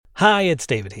Hi, it's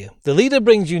David here. The Leader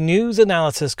brings you news,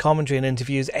 analysis, commentary and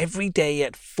interviews every day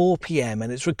at 4 p.m.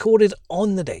 and it's recorded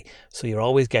on the day, so you're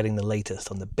always getting the latest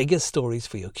on the biggest stories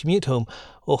for your commute home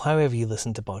or however you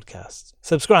listen to podcasts.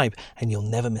 Subscribe and you'll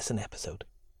never miss an episode.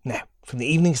 Now, from the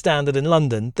Evening Standard in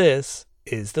London, this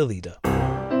is The Leader.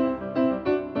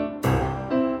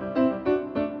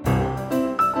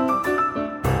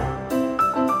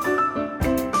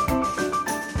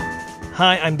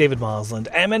 Hi, I'm David Marsland.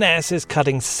 M&S is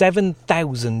cutting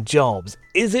 7,000 jobs.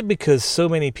 Is it because so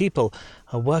many people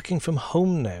are working from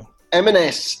home now?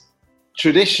 M&S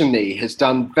traditionally has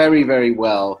done very, very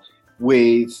well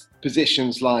with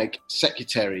positions like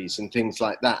secretaries and things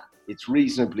like that. It's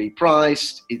reasonably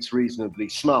priced, it's reasonably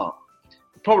smart.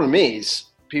 The problem is,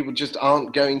 people just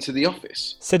aren't going to the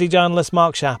office. City journalist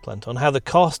Mark Shapland on how the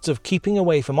costs of keeping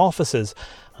away from offices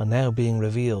are now being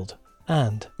revealed.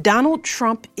 And Donald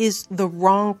Trump is the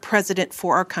wrong president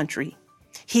for our country.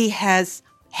 He has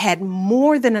had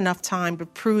more than enough time to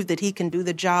prove that he can do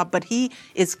the job, but he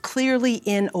is clearly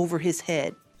in over his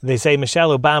head. They say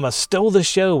Michelle Obama stole the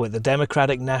show at the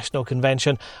Democratic National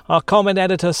Convention. Our comment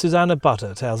editor Susanna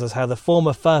Butter tells us how the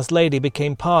former First Lady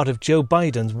became part of Joe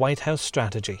Biden's White House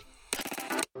strategy.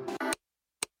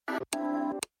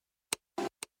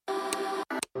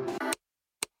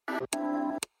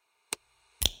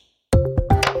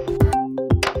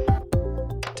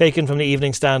 Taken from the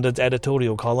Evening Standard's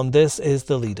editorial column, this is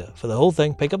The Leader. For the whole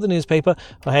thing, pick up the newspaper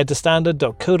or head to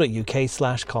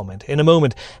standard.co.uk/comment. In a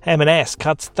moment, M&S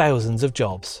cuts thousands of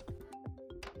jobs.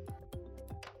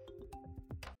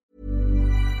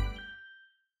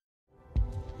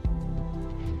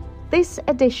 This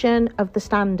edition of The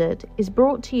Standard is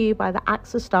brought to you by the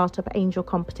AXA Startup Angel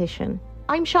Competition.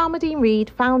 I'm Sharmadean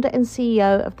Reid, founder and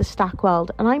CEO of The Stack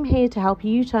World, and I'm here to help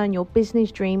you turn your business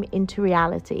dream into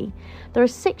reality. There are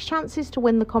 6 chances to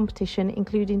win the competition,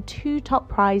 including 2 top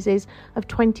prizes of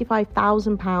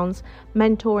 £25,000,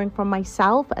 mentoring from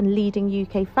myself and leading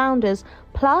UK founders,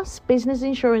 plus business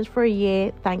insurance for a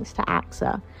year thanks to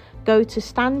AXA. Go to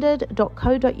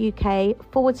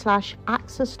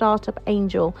standard.co.uk/AXA Startup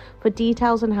Angel for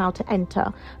details on how to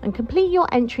enter and complete your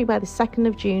entry by the 2nd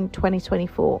of June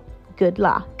 2024. Good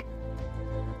luck.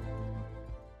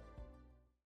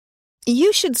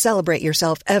 You should celebrate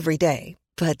yourself every day,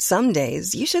 but some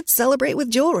days you should celebrate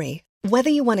with jewelry. Whether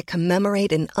you want to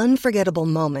commemorate an unforgettable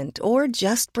moment or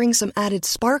just bring some added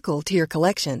sparkle to your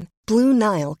collection, Blue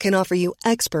Nile can offer you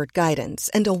expert guidance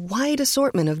and a wide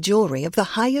assortment of jewelry of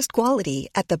the highest quality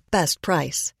at the best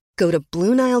price. Go to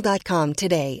BlueNile.com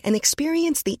today and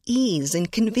experience the ease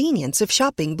and convenience of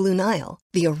shopping Blue Nile,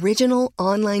 the original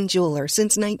online jeweler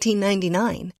since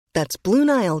 1999. That's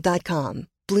BlueNile.com.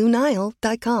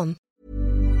 BlueNile.com.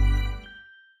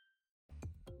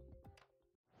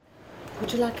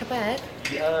 Would you like a bed?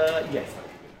 Yes.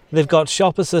 They've got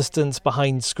shop assistants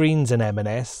behind screens in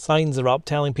M&S. Signs are up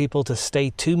telling people to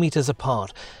stay 2 metres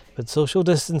apart. But social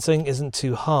distancing isn't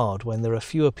too hard when there are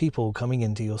fewer people coming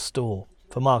into your store.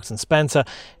 For Marks & Spencer,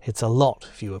 it's a lot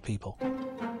fewer people.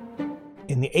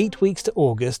 In the 8 weeks to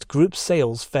August, group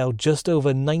sales fell just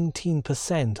over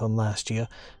 19% on last year.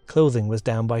 Clothing was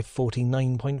down by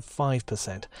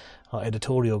 49.5%. Our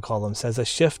editorial column says a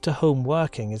shift to home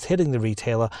working is hitting the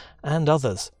retailer and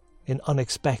others in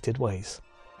unexpected ways.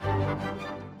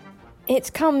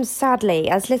 It comes, sadly,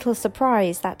 as little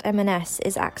surprise that M&S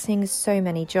is axing so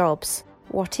many jobs.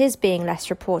 What is being less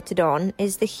reported on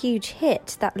is the huge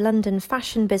hit that London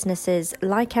fashion businesses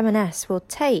like M&S will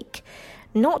take,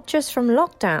 not just from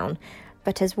lockdown,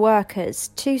 but as workers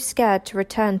too scared to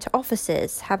return to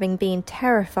offices, having been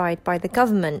terrified by the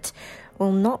government,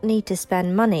 will not need to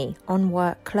spend money on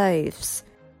work clothes.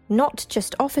 Not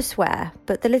just office wear,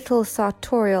 but the little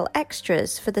sartorial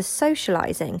extras for the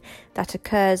socialising that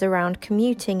occurs around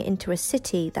commuting into a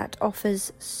city that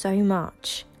offers so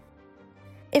much.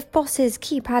 If bosses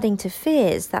keep adding to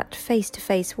fears that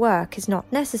face-to-face work is not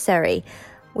necessary,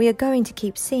 we are going to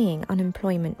keep seeing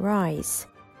unemployment rise.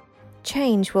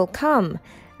 Change will come,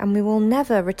 and we will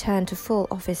never return to full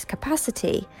office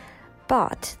capacity.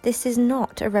 But this is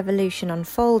not a revolution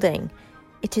unfolding.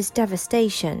 It is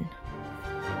devastation.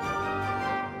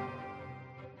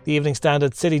 The Evening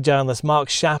Standard City journalist Mark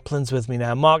Shapland's with me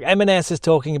now. Mark, M&S is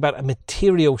talking about a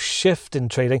material shift in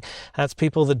trading. That's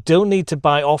people that don't need to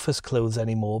buy office clothes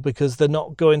anymore because they're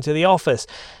not going to the office.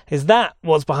 Is that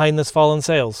what's behind this fall in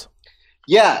sales?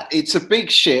 Yeah, it's a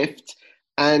big shift,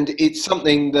 and it's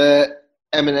something that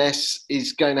M&S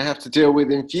is going to have to deal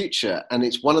with in future. And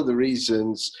it's one of the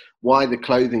reasons why the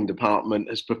clothing department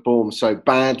has performed so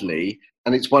badly,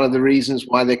 and it's one of the reasons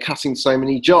why they're cutting so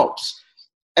many jobs.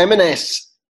 M&S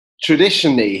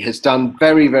traditionally has done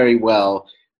very, very well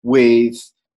with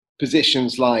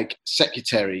positions like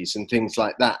secretaries and things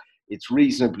like that. It's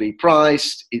reasonably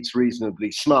priced, it's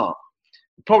reasonably smart.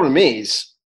 The problem is,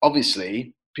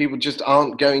 obviously, people just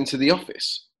aren't going to the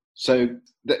office, so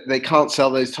they can't sell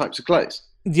those types of clothes.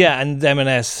 Yeah, and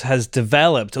M&S has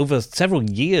developed over several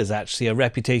years, actually, a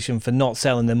reputation for not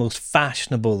selling the most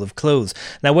fashionable of clothes.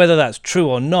 Now, whether that's true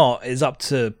or not is up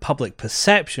to public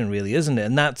perception, really, isn't it?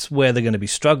 And that's where they're going to be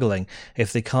struggling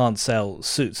if they can't sell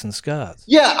suits and skirts.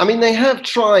 Yeah, I mean, they have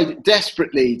tried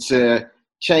desperately to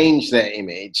change their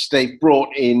image. They've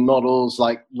brought in models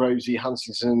like Rosie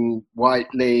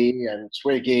Huntington-Whiteley and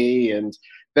Twiggy and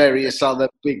various other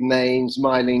big names,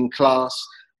 Myleene Klass.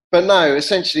 But no,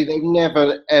 essentially, they've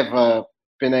never, ever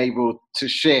been able to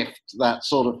shift that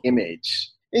sort of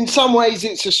image. In some ways,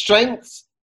 it's a strength.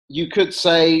 You could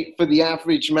say for the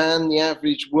average man, the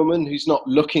average woman who's not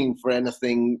looking for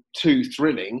anything too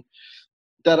thrilling,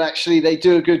 that actually they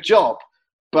do a good job.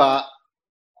 But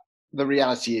the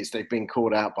reality is they've been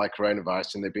caught out by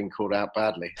coronavirus and they've been caught out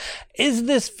badly. Is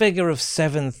this figure of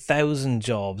 7,000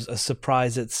 jobs a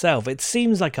surprise itself? It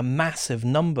seems like a massive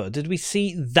number. Did we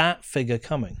see that figure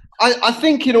coming? I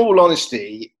think, in all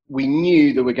honesty, we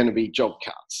knew there were going to be job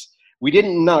cuts. We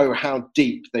didn't know how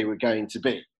deep they were going to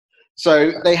be.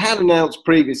 So they had announced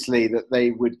previously that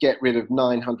they would get rid of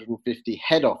 950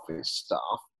 head office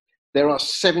staff. There are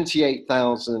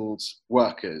 78,000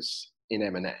 workers in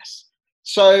M&S.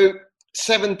 So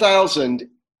 7,000,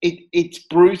 it's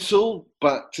brutal,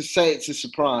 but to say it's a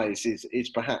surprise is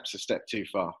perhaps a step too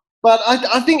far. But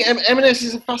I think M&S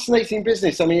is a fascinating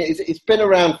business. I mean, it's been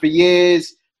around for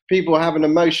years. People have an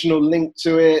emotional link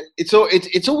to it. It's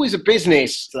always a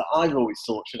business that I've always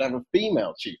thought should have a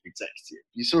female chief executive.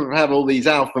 You sort of have all these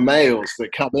alpha males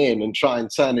that come in and try and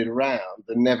turn it around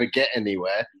and never get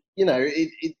anywhere. You know,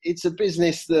 it's a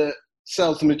business that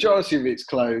sells the majority of its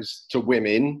clothes to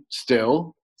women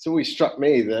still. It's always struck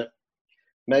me that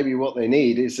maybe what they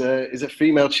need is a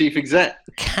female chief exec.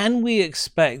 Can we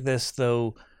expect this,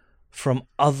 though, from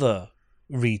other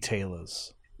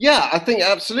retailers? Yeah, I think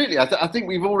absolutely. I think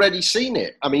we've already seen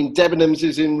it. I mean, Debenhams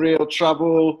is in real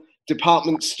trouble.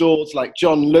 Department stores like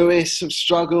John Lewis have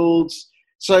struggled.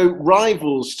 So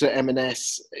rivals to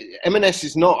M&S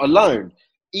is not alone.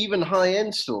 Even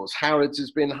high-end stores, Harrods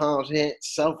has been hard hit,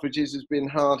 Selfridges has been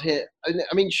hard hit. I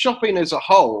mean, shopping as a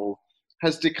whole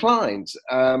has declined.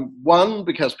 One,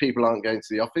 because people aren't going to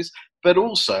the office, but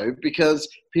also because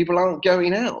people aren't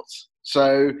going out.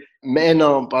 So men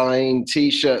aren't buying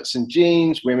T-shirts and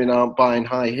jeans, women aren't buying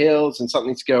high heels and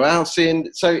something to go out in.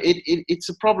 So it's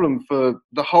a problem for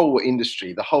the whole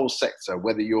industry, the whole sector,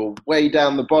 whether you're way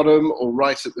down the bottom or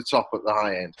right at the top at the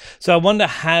high end. So I wonder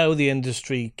how the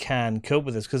industry can cope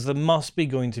with this, because there must be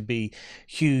going to be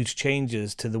huge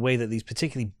changes to the way that these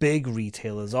particularly big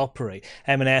retailers operate.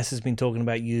 M&S has been talking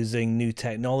about using new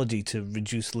technology to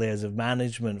reduce layers of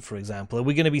management, for example. Are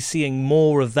we going to be seeing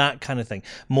more of that kind of thing?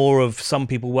 More of some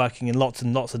people working in lots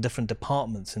and lots of different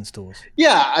departments in stores?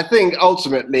 Yeah, I think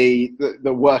ultimately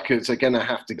the workers are going to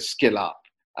have to skill up.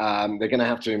 They're going to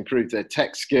have to improve their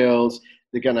tech skills.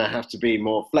 They're going to have to be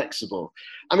more flexible.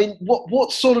 I mean,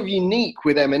 what's sort of unique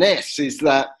with M&S is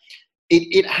that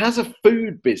it has a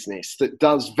food business that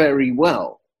does very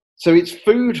well. So its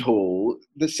food hall,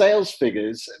 the sales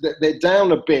figures, they're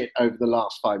down a bit over the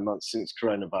last 5 months since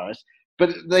coronavirus,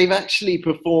 but they've actually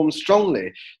performed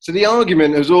strongly. So the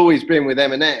argument has always been with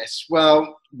M&S,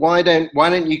 well, why don't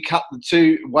you cut the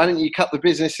two? Why don't you cut the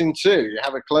business in two? You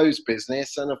have a clothes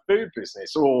business and a food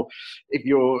business. Or if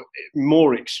you're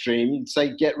more extreme, you'd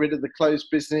say get rid of the clothes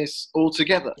business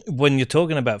altogether. When you're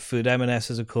talking about food, M&S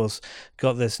has, of course,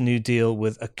 got this new deal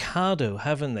with Ocado,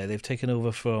 haven't they? They've taken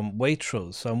over from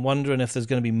Waitrose. So I'm wondering if there's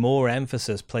going to be more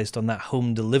emphasis placed on that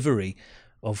home delivery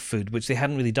of food, which they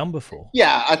hadn't really done before.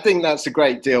 Yeah, I think that's a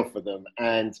great deal for them.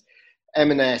 And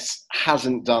M&S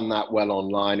hasn't done that well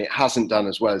online. It hasn't done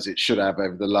as well as it should have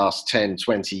over the last 10,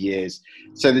 20 years.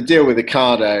 So the deal with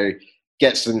Ocado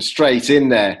gets them straight in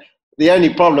there. The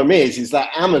only problem is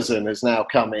that Amazon has now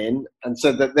come in and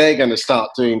said that they're going to start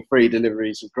doing free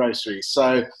deliveries of groceries.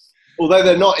 So although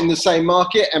they're not in the same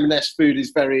market, M&S food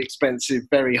is very expensive,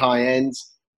 very high end.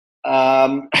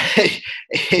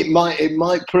 It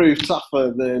might prove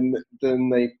tougher than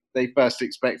they first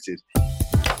expected.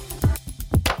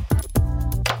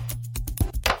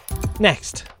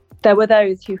 Next. There were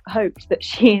those who hoped that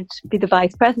she'd be the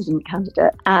vice president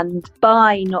candidate, and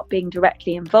by not being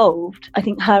directly involved, I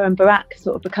think her and Barack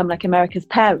sort of become like America's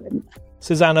parents.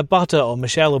 Susanna Butter on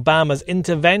Michelle Obama's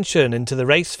intervention into the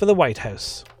race for the White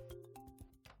House.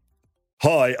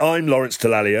 Hi, I'm Lawrence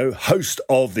Dallaglio, host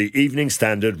of the Evening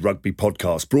Standard Rugby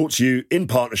Podcast, brought to you in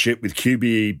partnership with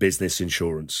QBE Business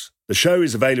Insurance. The show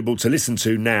is available to listen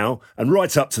to now and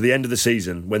right up to the end of the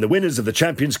season, when the winners of the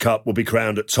Champions Cup will be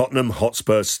crowned at Tottenham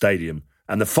Hotspur Stadium,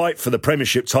 and the fight for the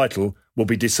Premiership title will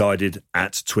be decided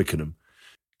at Twickenham.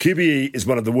 QBE is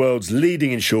one of the world's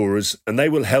leading insurers, and they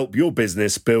will help your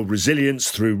business build resilience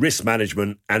through risk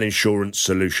management and insurance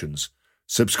solutions.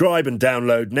 Subscribe and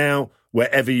download now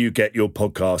wherever you get your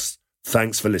podcasts.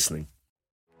 Thanks for listening.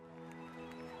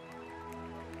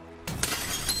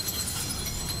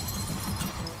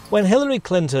 When Hillary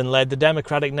Clinton led the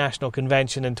Democratic National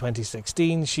Convention in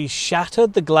 2016, she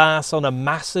shattered the glass on a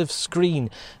massive screen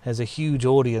as a huge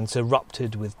audience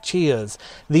erupted with cheers.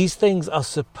 These things are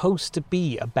supposed to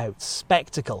be about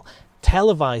spectacle,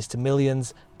 televised to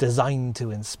millions, designed to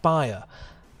inspire.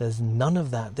 There's none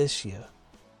of that this year.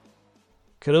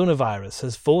 Coronavirus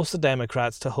has forced the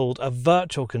Democrats to hold a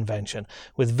virtual convention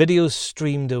with videos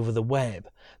streamed over the web.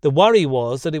 The worry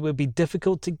was that it would be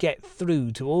difficult to get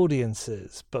through to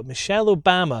audiences, but Michelle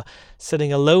Obama,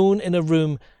 sitting alone in a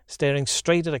room staring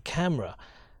straight at a camera,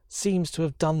 seems to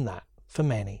have done that for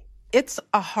many. It's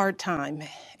a hard time,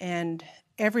 and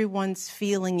everyone's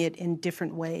feeling it in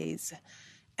different ways.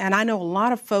 And I know a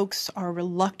lot of folks are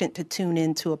reluctant to tune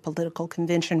into a political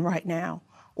convention right now,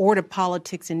 or to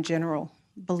politics in general.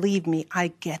 Believe me,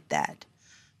 I get that.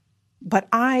 But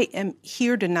I am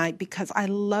here tonight because I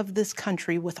love this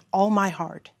country with all my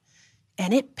heart.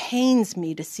 And it pains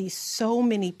me to see so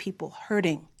many people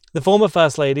hurting. The former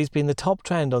First Lady's been the top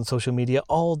trend on social media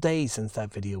all day since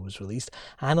that video was released.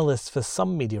 Analysts for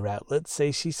some media outlets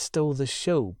say she stole the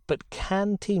show, but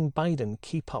can Team Biden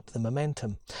keep up the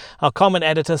momentum? Our comment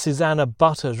editor Susanna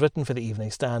Butter has written for the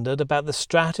Evening Standard about the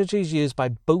strategies used by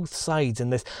both sides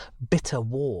in this bitter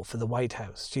war for the White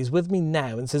House. She's with me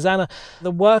now. And Susanna,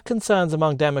 there were concerns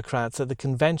among Democrats that the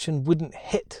convention wouldn't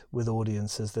hit with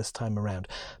audiences this time around.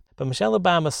 But Michelle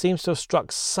Obama seems to have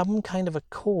struck some kind of a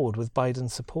chord with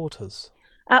Biden's supporters.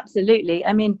 Absolutely.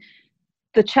 I mean,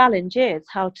 the challenge is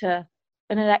an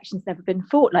election's never been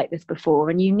fought like this before,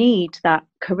 and you need that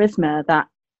charisma, that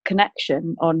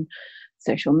connection on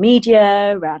social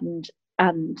media and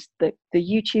the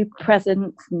YouTube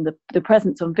presence and the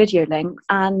presence on video links.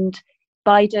 And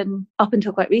Biden, up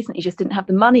until quite recently, just didn't have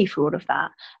the money for all of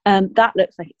that. That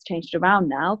looks like it's changed around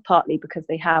now, partly because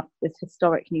they have this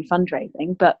historic new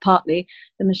fundraising, but partly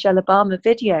the Michelle Obama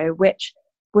video, which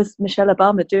was Michelle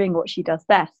Obama doing what she does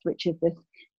best, which is this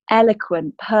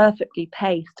eloquent, perfectly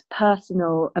paced,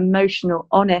 personal, emotional,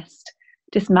 honest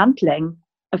dismantling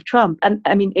of Trump. And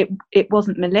I mean, it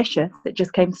wasn't malicious. It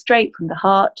just came straight from the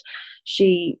heart.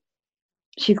 She's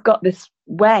got this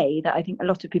way that I think a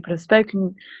lot of people have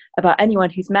spoken about. Anyone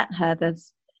who's met her,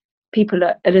 there's people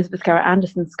at Elizabeth Garrett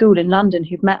Anderson School in London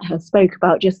who've met her, spoke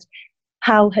about just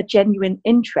how her genuine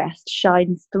interest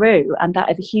shines through. And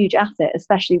that is a huge asset,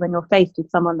 especially when you're faced with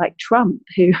someone like Trump,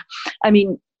 who, I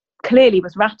mean, clearly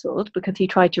was rattled because he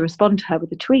tried to respond to her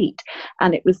with a tweet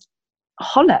and it was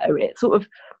hollow. It sort of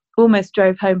almost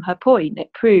drove home her point.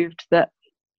 It proved that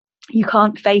you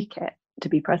can't fake it to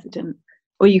be president.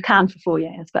 Or you can for 4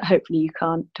 years, but hopefully you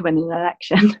can't to win an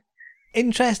election.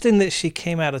 Interesting that she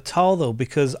came out at all, though,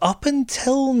 because up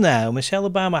until now, Michelle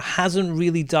Obama hasn't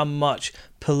really done much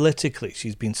politically.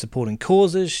 She's been supporting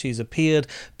causes, she's appeared,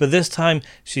 but this time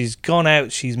she's gone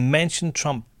out, she's mentioned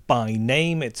Trump by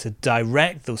name. It's a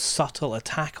direct, though subtle,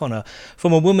 attack on her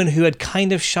from a woman who had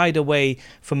kind of shied away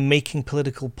from making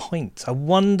political points. I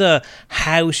wonder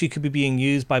how she could be being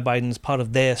used by Biden as part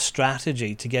of their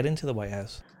strategy to get into the White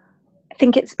House. I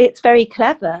think it's very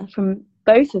clever from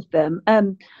both of them.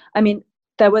 I mean,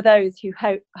 there were those who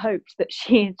hoped that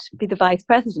she'd be the vice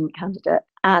president candidate,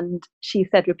 and she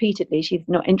said repeatedly she's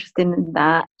not interested in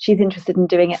that. She's interested in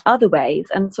doing it other ways,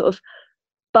 and sort of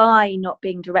by not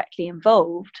being directly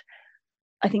involved,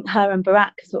 I think her and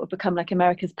Barack sort of become like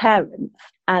America's parents.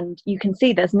 And you can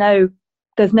see there's no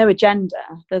agenda,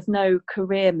 there's no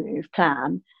career move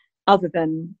plan other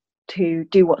than to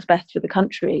do what's best for the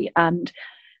country and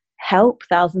help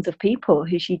thousands of people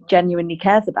who she genuinely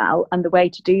cares about. And the way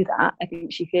to do that, I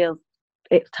think she feels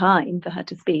it's time for her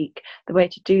to speak. The way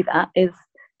to do that is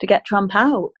to get Trump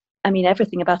out. I mean,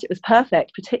 everything about it was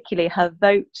perfect, particularly her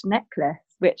vote necklace,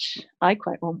 which I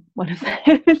quite want one of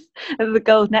those. The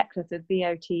gold necklace with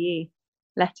VOTE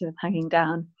letters hanging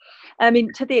down. I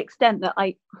mean, to the extent that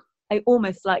I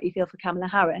almost slightly feel for Kamala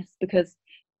Harris, because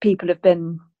people have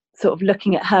been sort of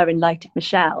looking at her in light of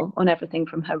Michelle on everything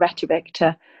from her rhetoric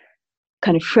to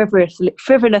kind of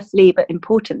frivolously, but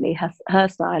importantly, her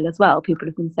style as well. People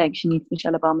have been saying she needs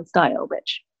Michelle Obama style,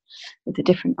 which is a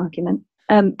different argument.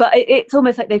 But it's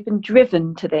almost like they've been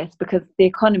driven to this because the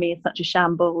economy is such a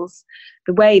shambles.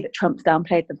 The way that Trump's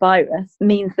downplayed the virus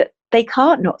means that they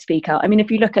can't not speak out. I mean, if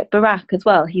you look at Barack as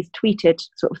well, he's tweeted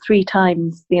sort of 3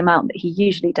 times the amount that he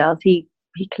usually does. He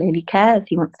clearly cares.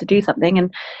 He wants to do something.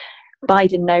 And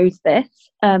Biden knows this.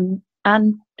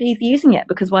 And he's using it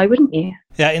because why wouldn't you?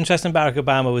 Yeah, interesting. Barack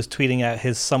Obama was tweeting out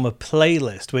his summer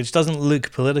playlist, which doesn't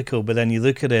look political, but then you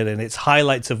look at it and it's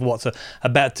highlights of what's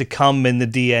about to come in the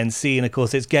DNC. And of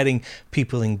course, it's getting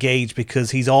people engaged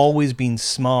because he's always been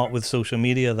smart with social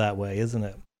media that way, isn't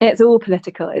it? It's all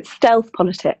political. It's stealth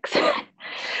politics.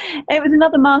 It was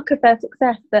another mark of their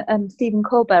success that Stephen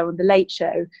Colbert on The Late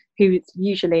Show, who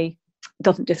usually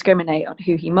doesn't discriminate on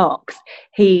who he mocks,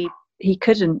 he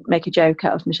couldn't make a joke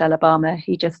out of Michelle Obama.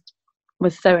 He just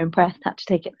was so impressed, had to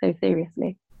take it so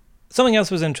seriously. Something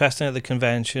else was interesting at the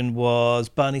convention was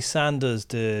Bernie Sanders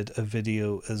did a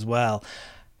video as well.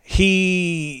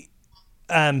 He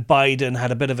and Biden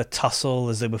had a bit of a tussle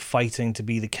as they were fighting to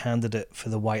be the candidate for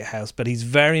the White House, but he's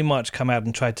very much come out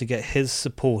and tried to get his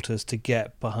supporters to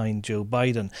get behind Joe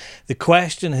Biden. The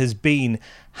question has been,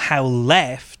 how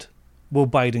left will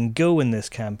Biden go in this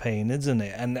campaign, isn't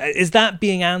it? And is that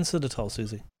being answered at all,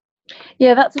 Susie?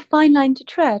 Yeah, that's a fine line to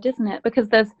tread, isn't it? Because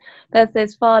there's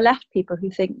those far left people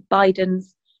who think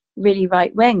Biden's really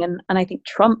right wing, and I think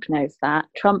Trump knows that.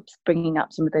 Trump's bringing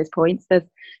up some of those points. There's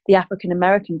the African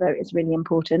American vote is really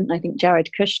important, and I think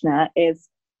Jared Kushner is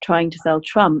trying to sell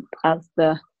Trump as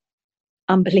the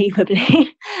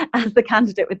unbelievably as the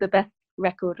candidate with the best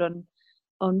record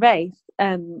on race,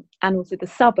 and also the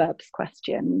suburbs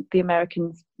question. The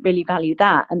Americans really value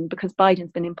that, and because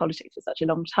Biden's been in politics for such a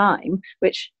long time,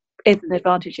 which is an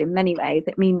advantage in many ways,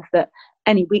 it means that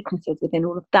any weaknesses within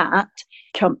all of that,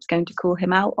 Trump's going to call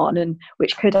him out on, and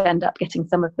which could end up getting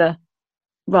some of the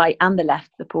right and the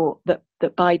left support that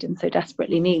Biden so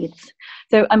desperately needs.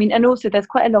 So, I mean, and also there's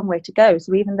quite a long way to go.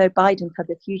 So even though Biden's had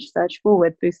this huge surge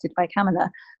forward, boosted by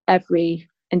Kamala, every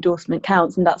endorsement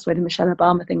counts, and that's why the Michelle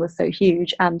Obama thing was so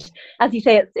huge. And as you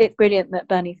say, it's brilliant that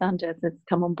Bernie Sanders has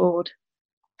come on board.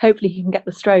 Hopefully he can get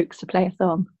the Strokes to play a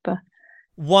song. But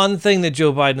one thing that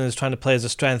Joe Biden is trying to play as a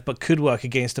strength but could work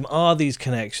against him are these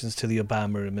connections to the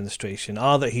Obama administration,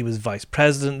 are that he was vice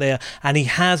president there, and he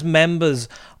has members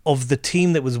of the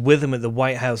team that was with him at the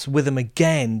White House with him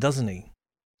again, doesn't he?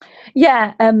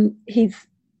 Yeah,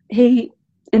 he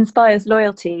inspires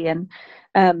loyalty, and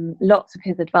lots of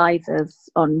his advisors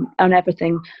on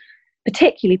everything,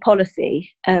 particularly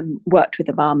policy, worked with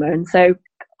Obama, and so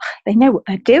they know what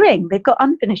they're doing. They've got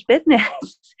unfinished business.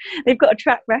 They've got a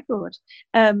track record.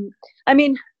 I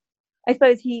mean, I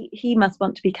suppose he must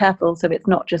want to be careful so it's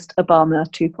not just Obama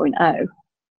 2.0.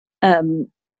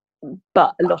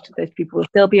 But a lot of those people will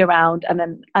still be around, and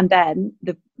then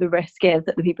the risk is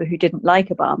that the people who didn't like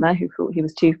Obama, who thought he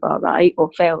was too far right or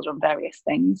failed on various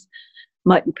things,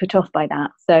 might be put off by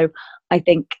that. So I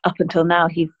think up until now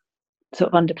he's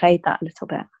sort of underplayed that a little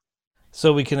bit.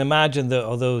 So we can imagine that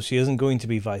although she isn't going to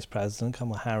be vice president,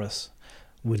 Kamala Harris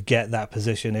would get that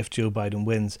position if Joe Biden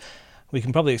wins. We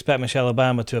can probably expect Michelle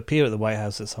Obama to appear at the White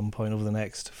House at some point over the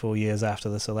next 4 years after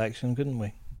this election, couldn't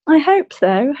we? I hope so.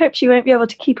 I hope she won't be able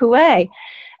to keep away.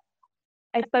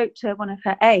 I spoke to one of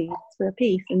her aides for a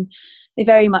piece, and they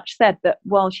very much said that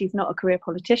while she's not a career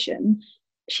politician,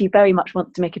 she very much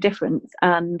wants to make a difference,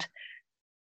 and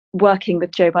working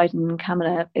with Joe Biden and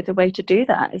Kamala is a way to do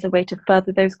that, is a way to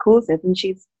further those causes. And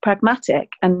she's pragmatic,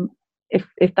 and if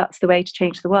that's the way to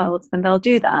change the world, then they'll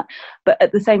do that. But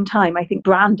at the same time, I think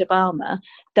brand Obama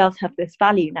does have this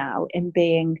value now in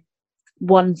being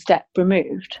one step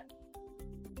removed.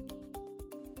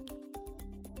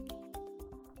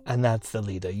 And that's The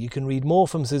Leader. You can read more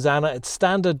from Susanna at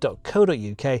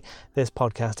standard.co.uk. This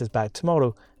podcast is back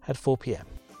tomorrow at 4 p.m.